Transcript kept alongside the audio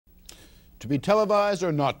To be televised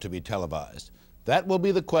or not to be televised? That will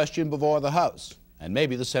be the question before the House, and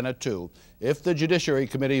maybe the Senate too, if the Judiciary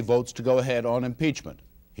Committee votes to go ahead on impeachment.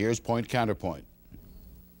 Here's Point Counterpoint.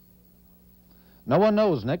 No one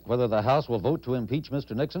knows, Nick, whether the House will vote to impeach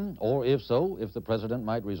Mr. Nixon, or if so, if the president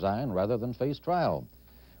might resign rather than face trial.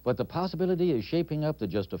 But the possibility is shaping up that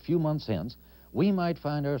just a few months hence, we might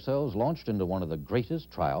find ourselves launched into one of the greatest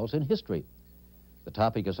trials in history. The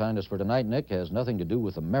topic assigned us for tonight, Nick, has nothing to do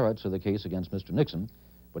with the merits of the case against Mr. Nixon,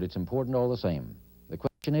 but it's important all the same. The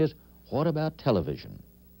question is, what about television?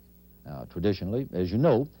 Now, traditionally, as you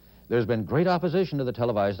know, there's been great opposition to the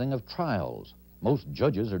televising of trials. Most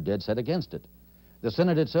judges are dead set against it. The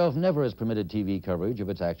Senate itself never has permitted TV coverage of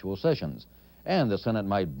its actual sessions, and the Senate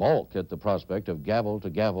might balk at the prospect of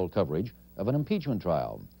gavel-to-gavel coverage of an impeachment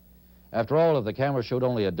trial. After all, if the camera showed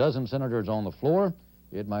only a dozen senators on the floor,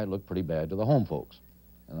 it might look pretty bad to the home folks.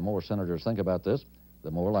 And the more senators think about this,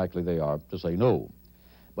 the more likely they are to say no.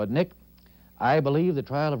 But, Nick, I believe the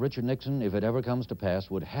trial of Richard Nixon, if it ever comes to pass,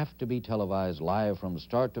 would have to be televised live from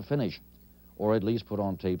start to finish, or at least put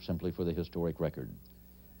on tape simply for the historic record.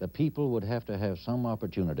 The people would have to have some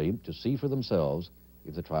opportunity to see for themselves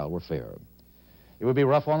if the trial were fair. It would be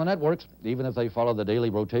rough on the networks, even if they followed the daily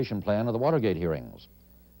rotation plan of the Watergate hearings.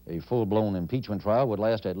 A full-blown impeachment trial would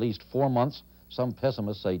last at least 4 months, some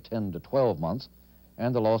pessimists say 10 to 12 months,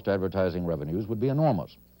 and the lost advertising revenues would be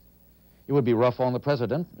enormous. It would be rough on the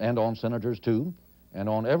president, and on senators too, and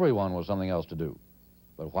on everyone with something else to do.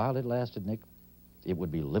 But while it lasted, Nick, it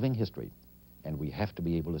would be living history, and we have to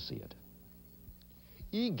be able to see it.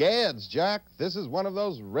 Egads, Jack, this is one of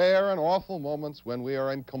those rare and awful moments when we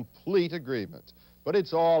are in complete agreement. But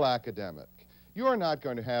it's all academic. You're not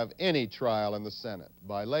going to have any trial in the Senate.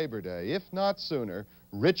 By Labor Day, if not sooner,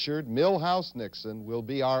 Richard Milhouse Nixon will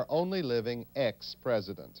be our only living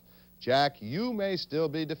ex-president. Jack, you may still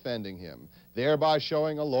be defending him, thereby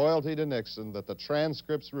showing a loyalty to Nixon that the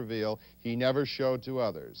transcripts reveal he never showed to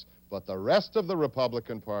others. But the rest of the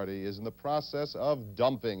Republican Party is in the process of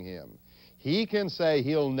dumping him. He can say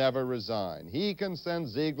he'll never resign. He can send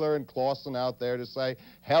Ziegler and Clausen out there to say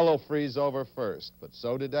hell will freeze over first, but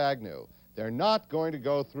so did Agnew. They're not going to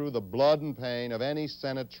go through the blood and pain of any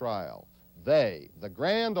Senate trial. They, the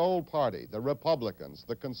grand old party, the Republicans,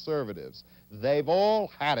 the conservatives, they've all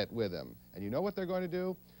had it with him. And you know what they're going to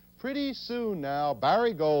do? Pretty soon now,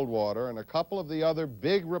 Barry Goldwater and a couple of the other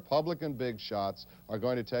big Republican big shots are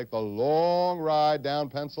going to take the long ride down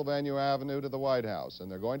Pennsylvania Avenue to the White House. And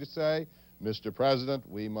they're going to say, Mr. President,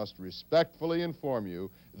 we must respectfully inform you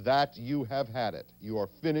that you have had it. You are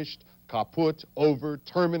finished, kaput, over,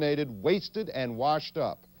 terminated, wasted, and washed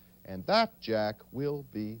up. And that, Jack, will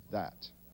be that.